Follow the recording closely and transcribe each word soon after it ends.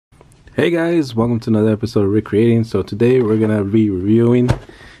Hey guys, welcome to another episode of Recreating. So today we're gonna be reviewing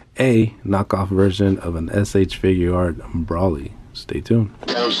a knockoff version of an SHFiguart Broly. Stay tuned.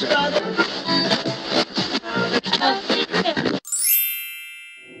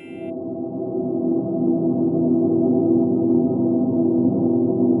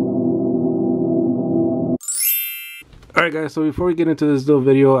 Alright guys, so before we get into this little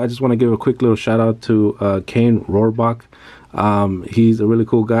video, I just want to give a quick little shout out to Kane Rohrbach. He's a really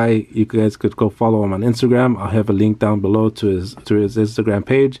cool guy. You guys could go follow him on Instagram. I'll have a link down below to his Instagram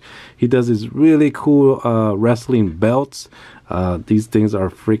page. He does these really cool wrestling belts. These things are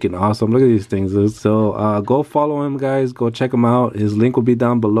freaking awesome. Look at these things. So go follow him, guys. Go check him out. His link will be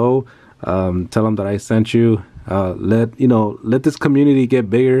down below. Tell him that I sent you. Let this community get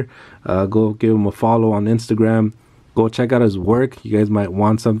bigger. Go give him a follow on Instagram. Go check out his work. You guys might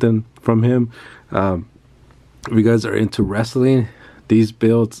want something from him. If you guys are into wrestling, these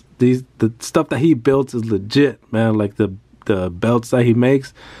builds, the stuff that he builds is legit, man. Like the belts that he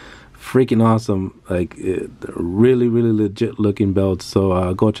makes, freaking awesome. Like really legit looking belts.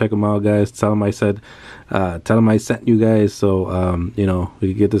 So go check him out, guys. Tell him I sent you guys. So we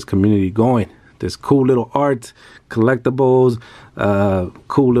can get this community going. This cool little art, collectibles,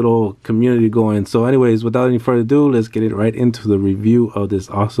 cool little community going. So anyways, without any further ado, let's get it right into the review of this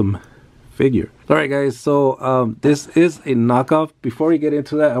awesome figure. All right guys, so this is a knockoff. Before we get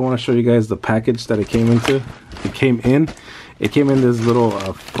into that, I want to show you guys the package that it came in this little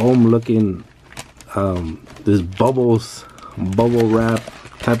foam looking this bubble wrap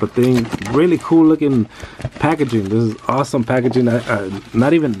type of thing. Really cool looking packaging. This is awesome packaging.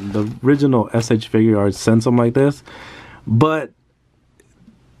 Not even the original SHFiguart sent something like this, but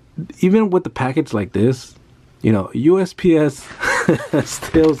even with the package like this, USPS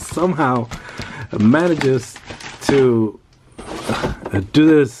still somehow manages to do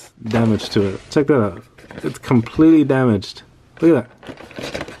this damage to it. Check that out. It's completely damaged. Look at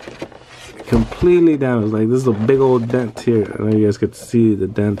that. Completely damaged. Like, this is a big old dent here. I know you guys could see the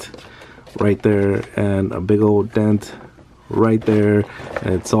dent right there, and a big old dent right there,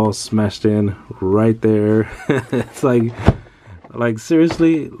 and it's all smashed in right there. It's like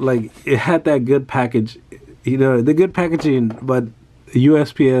seriously, like, it had that good package, the good packaging, but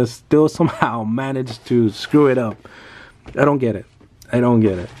USPS still somehow managed to screw it up. I don't get it.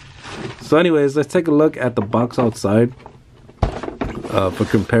 So anyways, let's take a look at the box outside for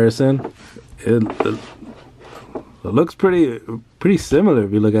comparison. It looks pretty similar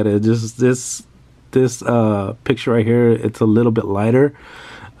if you look at it. Just this picture right here, it's a little bit lighter.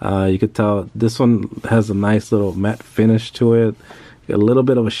 You could tell this one has a nice little matte finish to it, a little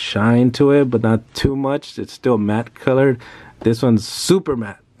bit of a shine to it, but not too much. It's still matte colored. This one's super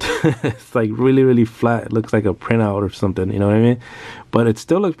matte. It's like really flat. It looks like a printout or something, you know what I mean? But it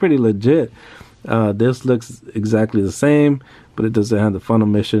still looks pretty legit. This looks exactly the same, but it doesn't have the Funnel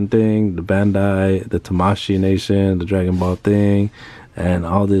Mission thing, the Bandai, the Tamashii Nation, the Dragon Ball thing, and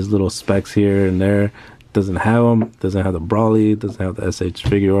all these little specs here and there. Doesn't have them. Doesn't have the Broly. Doesn't have the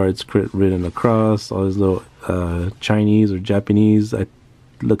SHFiguart written across. All these little Chinese or Japanese. It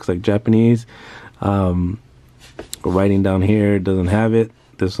looks like Japanese. Writing down here doesn't have it.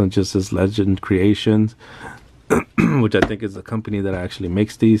 This one just says Legend Creations, which I think is the company that actually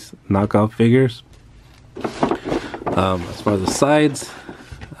makes these knockoff figures. As far as the sides,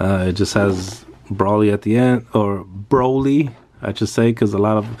 it just has Broly at the end, or Broly, I should say, because a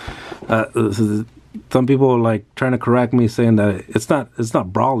lot of some people are like trying to correct me, saying that it's not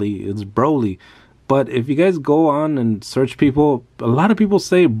Broly, it's Broly. But if you guys go on and search people, a lot of people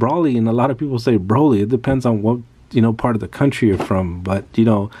say Broly and a lot of people say Broly. It depends on what part of the country you're from, but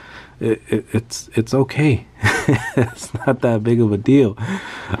it's okay. It's not that big of a deal.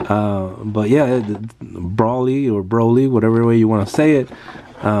 But yeah, Broly or Broly, whatever way you want to say it,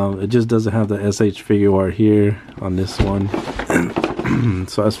 it just doesn't have the SHFiguart here on this one.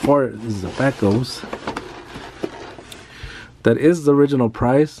 So as far as the back goes, that is the original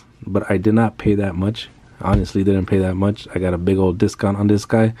price, but I did not pay that much. Honestly, didn't pay that much. I got a big old discount on this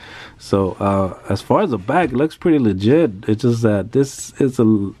guy. So as far as the back, it looks pretty legit. It's just that this is a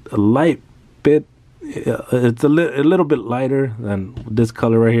light bit. It's a little bit lighter than this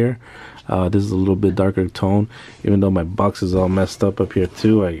color right here. This is a little bit darker tone. Even though my box is all messed up here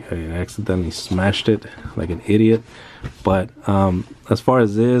too, I accidentally smashed it like an idiot. But as far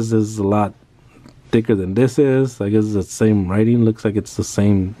as this is a lot thicker than this is. I guess it's the same writing. Looks like it's the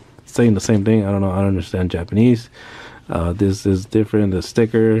same, saying the same thing. I don't know. I don't understand Japanese. This is different. The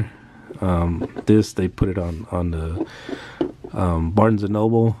sticker. This they put it on the Barnes and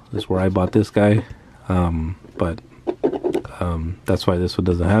Noble. This is where I bought this guy. But That's why this one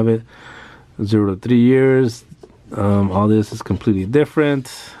doesn't have it. 0 to 3 years. All this is completely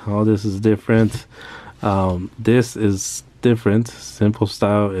different. All this is different. This is different. Simple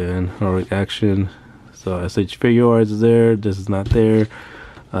style and heroic action. So SHFiguart is there. This is not there.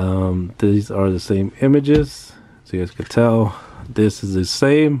 These are the same images, so you guys can tell. This is the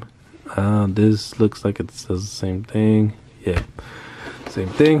same. This looks like it says the same thing. Yeah, same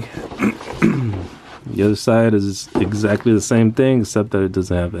thing. The other side is exactly the same thing, except that it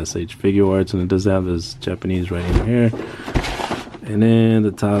doesn't have SHFiguart and it doesn't have this Japanese writing here. And then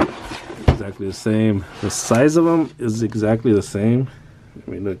the top, exactly the same. The size of them is exactly the same. Let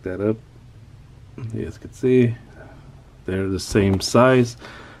me look that up. You guys can see they're the same size.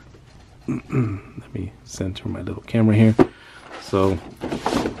 Let me center my little camera here. So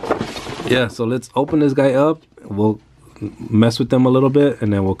yeah, so let's open this guy up. We'll mess with them a little bit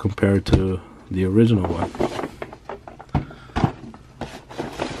and then we'll compare it to the original one.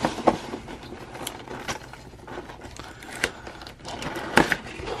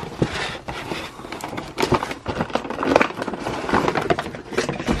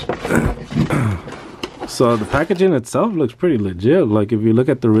 So the packaging itself looks pretty legit. Like if you look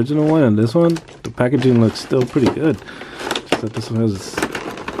at the original one and this one, the packaging looks still pretty good. Just that this one has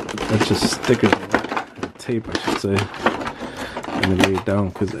that's just stickers and tape, I should say. Let me lay it down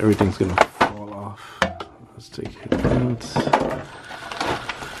because everything's gonna fall off. Let's take it out.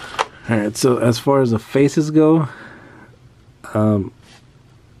 Alright, so as far as the faces go,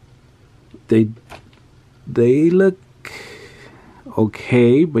 they look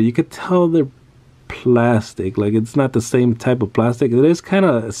okay, but you could tell they're plastic. Like it's not the same type of plastic. It is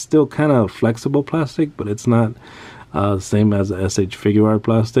still kind of flexible plastic, but it's not the same as the SHFiguart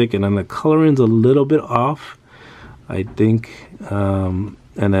plastic. And then the coloring's a little bit off, I think. And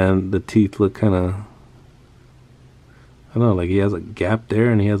then the teeth look kind of, I don't know, like he has a gap there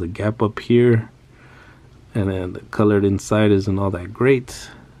and he has a gap up here. And then the colored inside isn't all that great,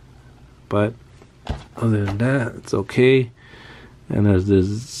 but other than that, it's okay. And there's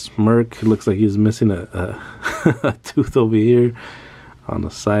this smirk. It looks like he's missing a a tooth over here on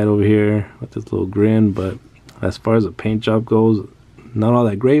the side over here with this little grin. But as far as the paint job goes, not all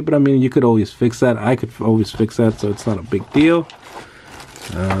that great. But I mean, you could always fix that. I could always fix that, so it's not a big deal.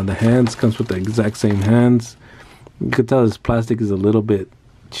 The hands comes with the exact same hands. You could tell this plastic is a little bit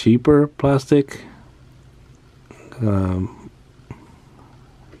cheaper plastic.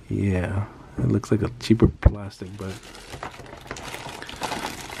 Yeah, it looks like a cheaper plastic, but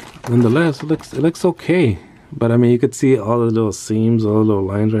nonetheless, it looks okay. But I mean, you could see all the little seams, all the little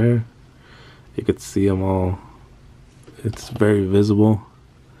lines right here. You could see them all. It's very visible.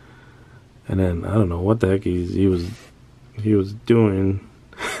 And then I don't know what the heck he was doing.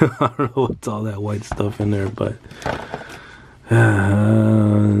 I don't know what's all that white stuff in there, but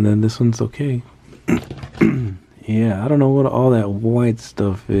and then this one's okay. Yeah, I don't know what all that white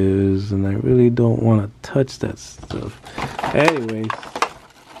stuff is, and I really don't want to touch that stuff. Anyways,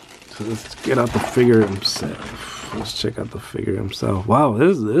 so let's get out the figure himself. Let's check out the figure himself. Wow,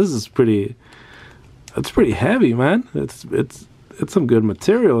 this is pretty. It's pretty heavy, man. It's some good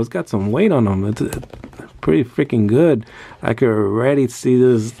material. It's got some weight on them. It's pretty freaking good. I could already see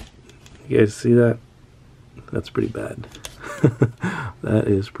this. You guys see that? That's pretty bad. That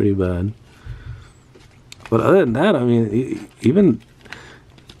is pretty bad. But other than that, I mean, even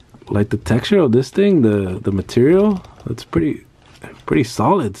like the texture of this thing, the material, it's pretty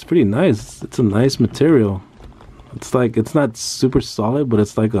solid. It's pretty nice. It's a nice material. It's like, it's not super solid, but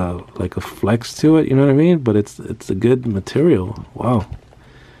it's like a flex to it, you know what I mean? But it's a good material. Wow.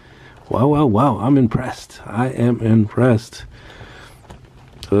 Wow. I'm impressed. I am impressed.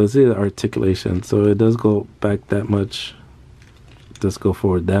 So let's see the articulation. So it does go back that much. It does go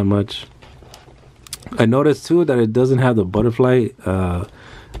forward that much. I noticed too that it doesn't have the butterfly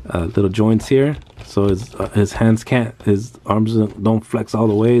little joints here. So his hands his arms don't flex all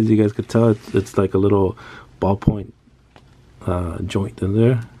the way. As you guys could tell, it's like a little ballpoint joint in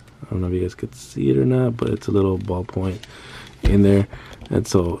there. I don't know if you guys could see it or not, but it's a little ballpoint in there, and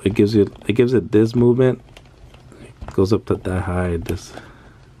so it gives it this movement. It goes up to that high. It's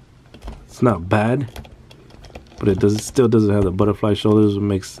not bad, but it still doesn't have the butterfly shoulders. It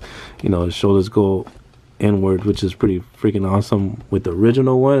makes, you know, his shoulders go inward, which is pretty freaking awesome with the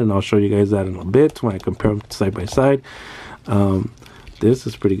original one, and I'll show you guys that in a bit when I compare them side by side. This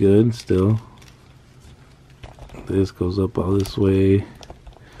is pretty good still. This goes up all this way.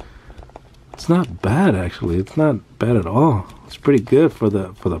 It's not bad, actually. It's not bad at all. It's pretty good for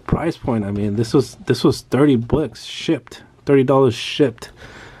the price point. I mean, this was $30 shipped, $30 shipped.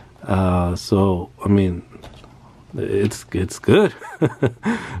 So I mean, it's good.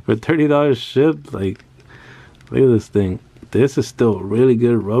 For $30 shipped, like, look at this thing. This is still really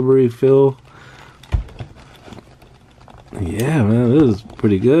good rubbery feel. Yeah, man, this is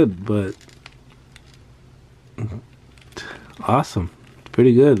pretty good, but awesome.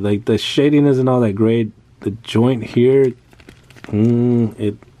 Pretty good. Like, the shading isn't all that great. The joint here,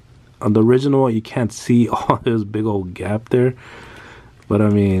 it on the original you can't see all this big old gap there, but I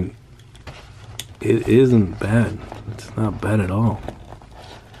mean, it isn't bad. It's not bad at all.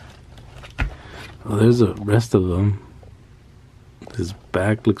 Oh, there's the rest of them. This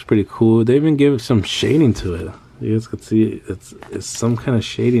back looks pretty cool. They even give some shading to it. You guys can see it's some kind of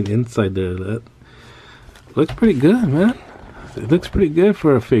shading inside there. That looks pretty good, man. It looks pretty good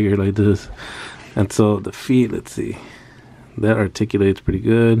for a figure like this. And so the feet, let's see, that articulates pretty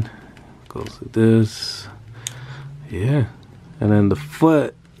good. Goes like this. Yeah. And then the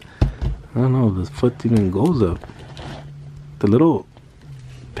foot, I don't know, the foot even goes up. The little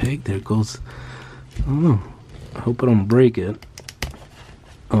peg there goes, I don't know. I hope I don't break it.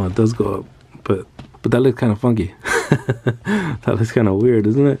 Oh, it does go up, but that looks kind of funky. That looks kind of weird,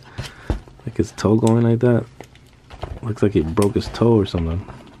 isn't it? Like his toe going like that. Looks like he broke his toe or something.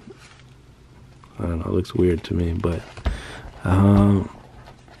 I don't know, it looks weird to me, but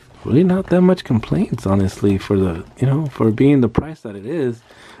really not that much complaints, honestly, for the, you know, for being the price that it is.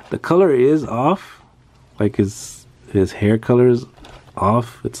 The color is off, like his hair color is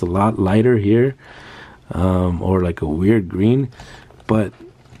off. It's a lot lighter here, or like a weird green, but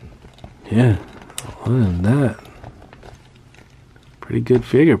yeah, other than that, pretty good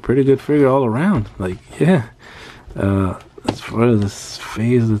figure all around. Like, yeah. As far as this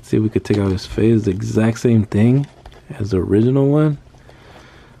phase, let's see if we could take out his phase. The exact same thing as the original one.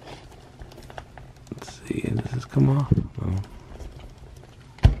 Let's see, does this come off?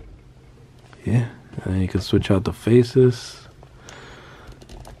 Oh. Yeah, and then you can switch out the faces.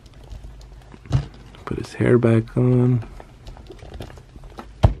 Put his hair back on.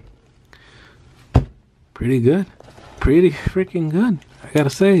 Pretty good. Pretty freaking good. I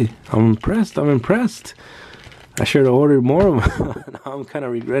gotta say, I'm impressed. I should have ordered more of them. Now I'm kind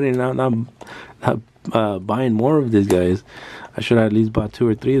of regretting not buying more of these guys. I should have at least bought 2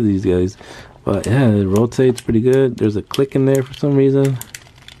 or 3 of these guys. But yeah, it rotates pretty good. There's a click in there for some reason.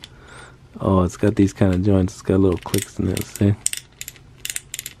 Oh, it's got these kind of joints. It's got little clicks in there, see?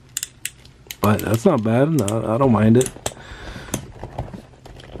 But that's not bad. No, I don't mind it.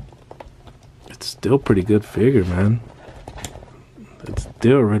 It's still pretty good figure, man. It's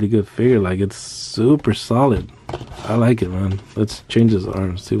still a really good figure. Like, it's super solid. I like it, man. Let's change his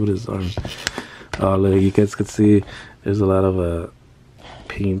arms. See what his arms. Oh, look, you guys can see there's a lot of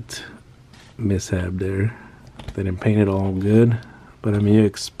paint mishap there. They didn't paint it all good, but I mean, you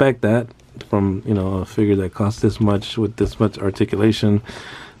expect that from, you know, a figure that costs this much with this much articulation.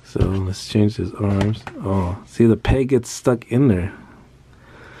 So let's change his arms. Oh, see, the peg gets stuck in there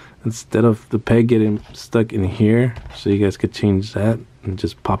instead of the peg getting stuck in here. So you guys could change that and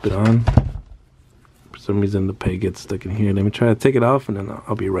just pop it on. For some reason the peg gets stuck in here. Let me try to take it off and then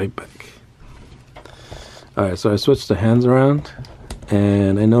I'll be right back. Alright, so I switched the hands around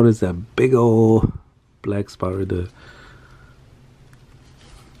and I noticed that big old black spot right there.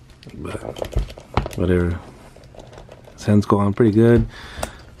 But whatever. His hands go on pretty good.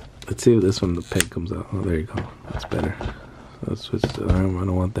 Let's see if this one, the peg comes out. Oh, there you go. That's better. Let's switch the arm. I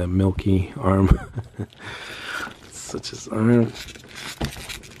don't want that milky arm. Such his arm.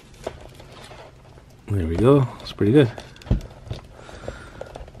 There we go. It's pretty good.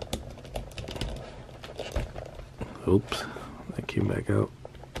 Oops. That came back out.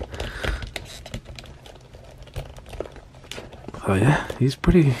 Oh yeah, he's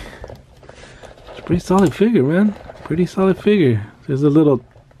pretty solid figure, man. Pretty solid figure. There's a little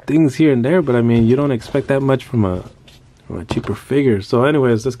things here and there, but I mean, you don't expect that much from a cheaper figure. So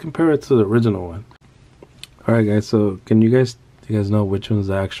anyways, let's compare it to the original one. Alright guys, so do you guys know which one's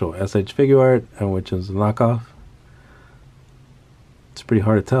the actual SHFiguart and which one's the knockoff? It's pretty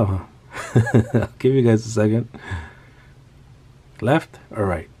hard to tell, huh? I'll give you guys a second. Left or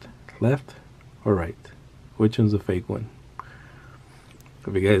right? Left or right? Which one's the fake one?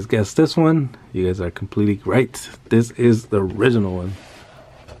 If you guys guessed this one, you guys are completely right. This is the original one.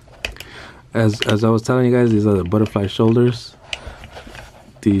 As I was telling you guys, these are the butterfly shoulders.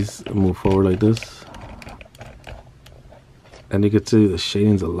 These move forward like this. And you can see the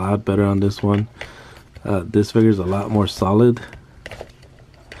shading's a lot better on this one. This figure's a lot more solid.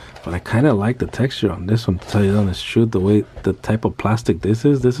 But I kind of like the texture on this one, to tell you the honest truth. The way, the type of plastic this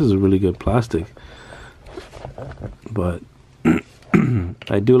is a really good plastic. But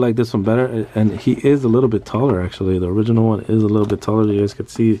I do like this one better, and he is a little bit taller actually. The original one is a little bit taller. You guys can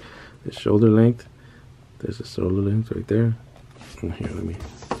see the shoulder length. There's the shoulder length right there. And here, let me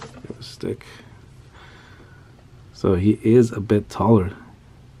get a stick. So he is a bit taller,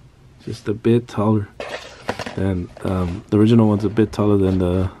 just a bit taller. And the original one's a bit taller than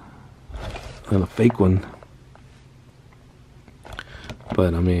the fake one.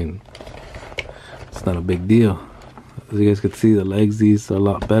 But I mean, it's not a big deal. As you guys can see, the legs, these are a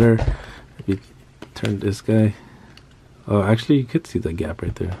lot better. If you turn this guy, oh, actually you could see the gap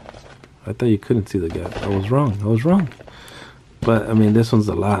right there. I thought you couldn't see the gap. I was wrong. But I mean, this one's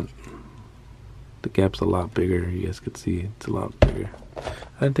a lot, the gap's a lot bigger. You guys could see it's a lot bigger.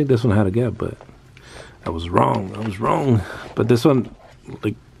 I didn't think this one had a gap, but I was wrong. But this one,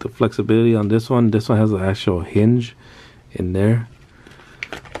 like the flexibility on this one has an actual hinge in there,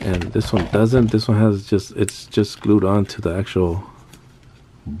 and this one doesn't. This one has it's just glued onto the actual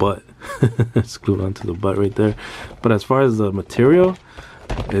butt. It's glued onto the butt right there. But as far as the material,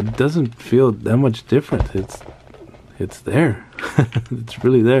 it doesn't feel that much different. It's there. It's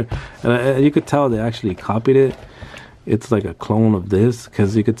really there, and you could tell they actually copied it. It's like a clone of this,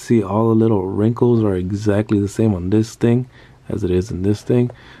 because you could see all the little wrinkles are exactly the same on this thing as it is in this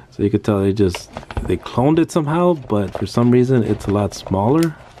thing. So you could tell they cloned it somehow, but for some reason it's a lot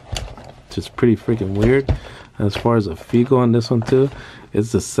smaller. Just pretty freaking weird. As far as a Figo on this one too,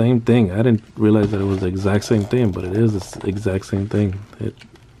 it's the same thing. I didn't realize that it was the exact same thing, but it is the exact same thing. It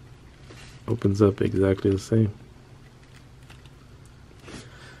opens up exactly the same.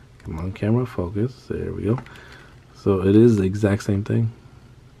 Come on, camera, focus. There we go. So it is the exact same thing.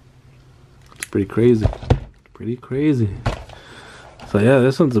 It's pretty crazy. So yeah,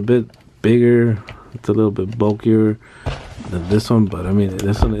 this one's a bit bigger. It's a little bit bulkier than this one, but I mean,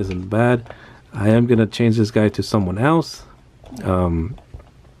 this one isn't bad. I am gonna change this guy to someone else. So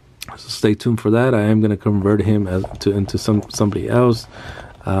stay tuned for that. I am gonna convert him into somebody else.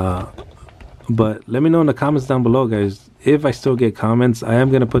 But let me know in the comments down below, guys. If I still get comments, I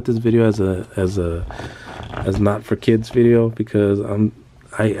am gonna put this video as not for kids video, because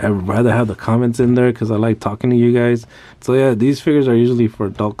I'd rather have the comments in there, because I like talking to you guys. So yeah, these figures are usually for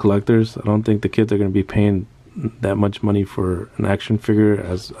adult collectors. I don't think the kids are going to be paying that much money for an action figure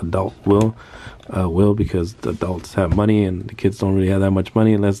as adult will, because the adults have money and the kids don't really have that much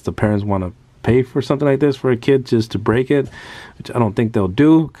money, unless the parents want to pay for something like this for a kid just to break it, which I don't think they'll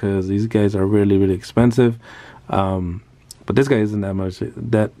do, because these guys are really expensive. But this guy isn't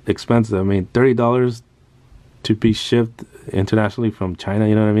that expensive. I mean, $30 to be shipped internationally from China,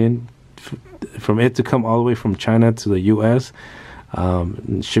 you know what I mean? From it to come all the way from China to the US,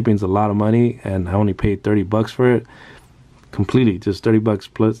 shipping's a lot of money, and I only paid $30 for it. Completely, just $30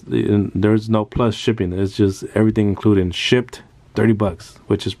 plus. There's no plus shipping. It's just everything included, shipped, $30,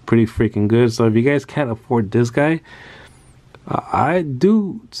 which is pretty freaking good. So if you guys can't afford this guy, I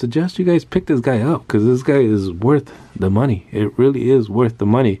do suggest you guys pick this guy up, because this guy is worth the money. It really is worth the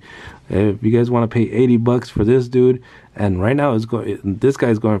money. If you guys want to pay $80 for this dude, and right now this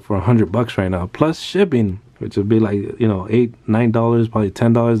guy's going for $100 right now, plus shipping, which would be like, you know, $8, $9, probably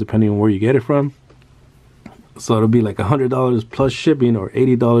 $10, depending on where you get it from. So it'll be like $100 plus shipping, or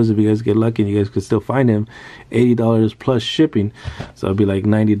 $80 if you guys get lucky and you guys could still find him. $80 plus shipping, so it'll be like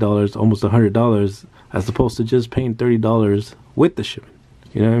 $90, almost $100, as opposed to just paying $30 with the shipping.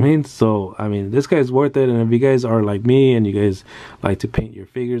 You know what I mean? So I mean, this guy's worth it. And if you guys are like me and you guys like to paint your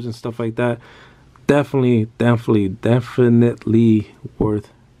figures and stuff like that, definitely worth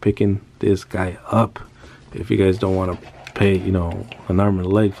picking this guy up. If you guys don't want to pay, you know, an arm and a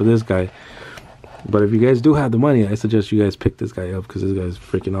leg for this guy. But if you guys do have the money, I suggest you guys pick this guy up, because this guy's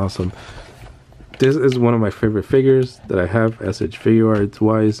freaking awesome. This is one of my favorite figures that I have, SHFiguart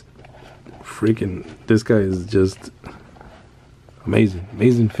wise. Freaking, this guy is just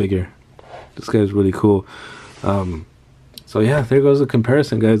amazing figure. This guy is really cool. So yeah, there goes the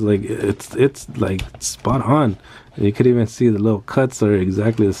comparison, guys. Like it's like spot on. And you could even see the little cuts are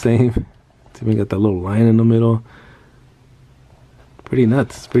exactly the same. It's even got that little line in the middle. Pretty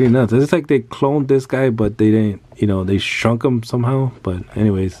nuts. It's like they cloned this guy, but they didn't, you know, they shrunk him somehow. But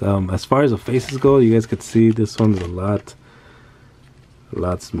anyways, as far as the faces go, you guys could see this one's a lot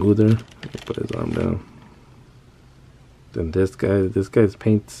smoother. Put his arm down. Then this guy's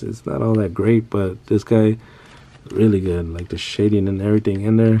paint is not all that great, but this guy really good. Like the shading and everything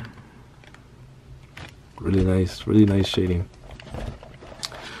in there, really nice shading.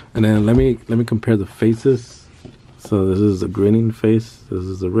 And then let me compare the faces. So this is a grinning face. This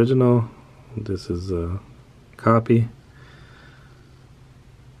is the original. This is a copy.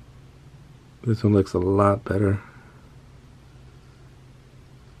 This one looks a lot better.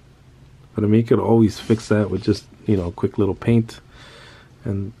 But I mean, you could always fix that with just, you know, quick little paint.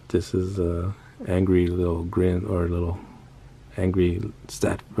 And this is a angry little grin, or a little angry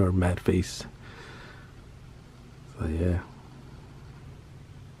stat or mad face. So yeah,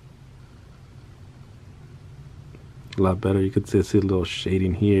 a lot better. You could see a little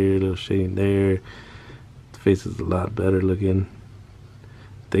shading here, a little shading there. The face is a lot better looking.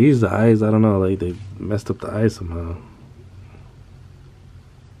 They use the eyes, I don't know, like they messed up the eyes somehow.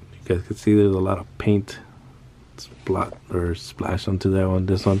 You guys can see there's a lot of paint splat or splash onto that one.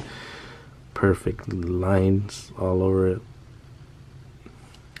 This one, perfect lines all over it.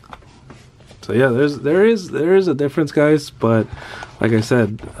 So yeah, there is a difference, guys. But like I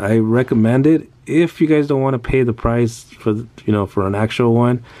said, I recommend it. If you guys don't want to pay the price for, you know, for an actual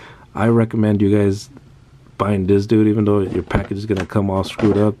one, I recommend you guys buying this dude, even though your package is gonna come all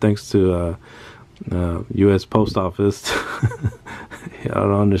screwed up thanks to U.S. Post Office. I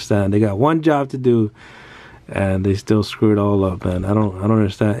don't understand. They got one job to do, and they still screw it all up, man. I don't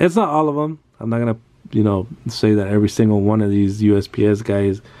understand. It's not all of them. I'm not gonna, you know, say that every single one of these USPS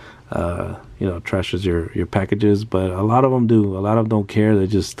guys, you know, trashes your packages, but a lot of them do. A lot of them don't care. They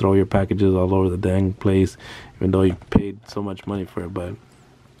just throw your packages all over the dang place, even though you paid so much money for it. But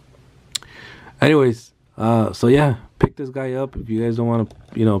anyways, so yeah, pick this guy up if you guys don't want to,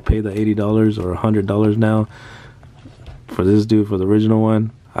 you know, pay the $80 or $100 now for this dude, for the original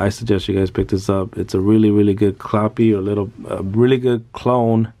one. I suggest you guys pick this up. It's a really good copy, or really good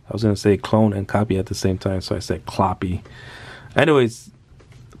clone. I was gonna say clone and copy at the same time, so I said copy. Anyways,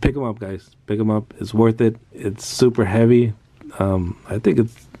 pick them up, guys. Pick them up. It's worth it. It's super heavy. I think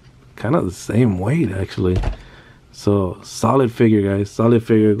it's kind of the same weight actually. So solid figure, guys. Solid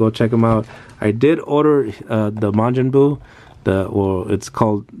figure. Go check them out. I did order the Majin Buu. It's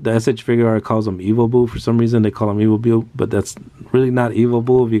called, the SHFiguart calls them Evil Buu. For some reason they call them Evil Buu, but that's really not Evil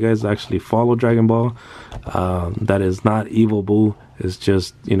Buu. If you guys actually follow Dragon Ball, that is not Evil Buu. It's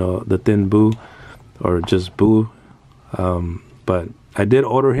just, you know, the thin Buu, or just Buu. But I did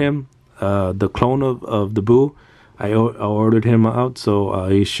order him, the clone of the Buu. I ordered him out, so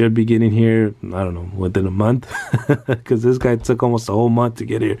he should be getting here, I don't know, within a month, because this guy took almost a whole month to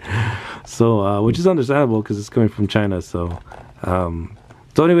get here. So which is understandable because it's coming from China. So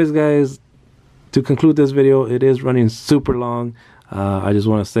anyways, guys, to conclude this video, it is running super long. I just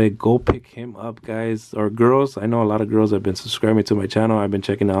want to say, go pick him up, guys, or girls. I know a lot of girls have been subscribing to my channel. I've been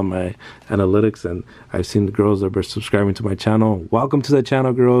checking out my analytics, and I've seen the girls that have been subscribing to my channel. Welcome to the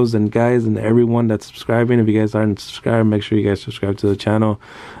channel, girls and guys, and everyone that's subscribing. If you guys aren't subscribed, make sure you guys subscribe to the channel.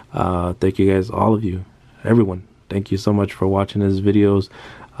 Thank you guys, all of you, everyone. Thank you so much for watching his videos.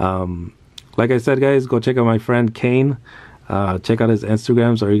 Like I said, guys, go check out my friend Kane. Check out his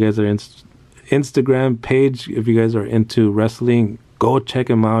Instagrams, or you guys are Instagram page. If you guys are into wrestling, go check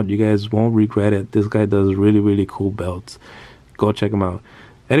him out. You guys won't regret it. This guy does really cool belts. Go check him out.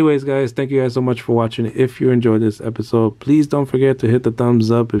 Anyways, guys, thank you guys so much for watching. If you enjoyed this episode, please don't forget to hit the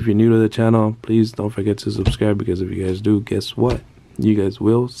thumbs up. If you're new to the channel, please don't forget to subscribe, because if you guys do, guess what? You guys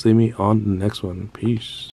will see me on the next one. Peace.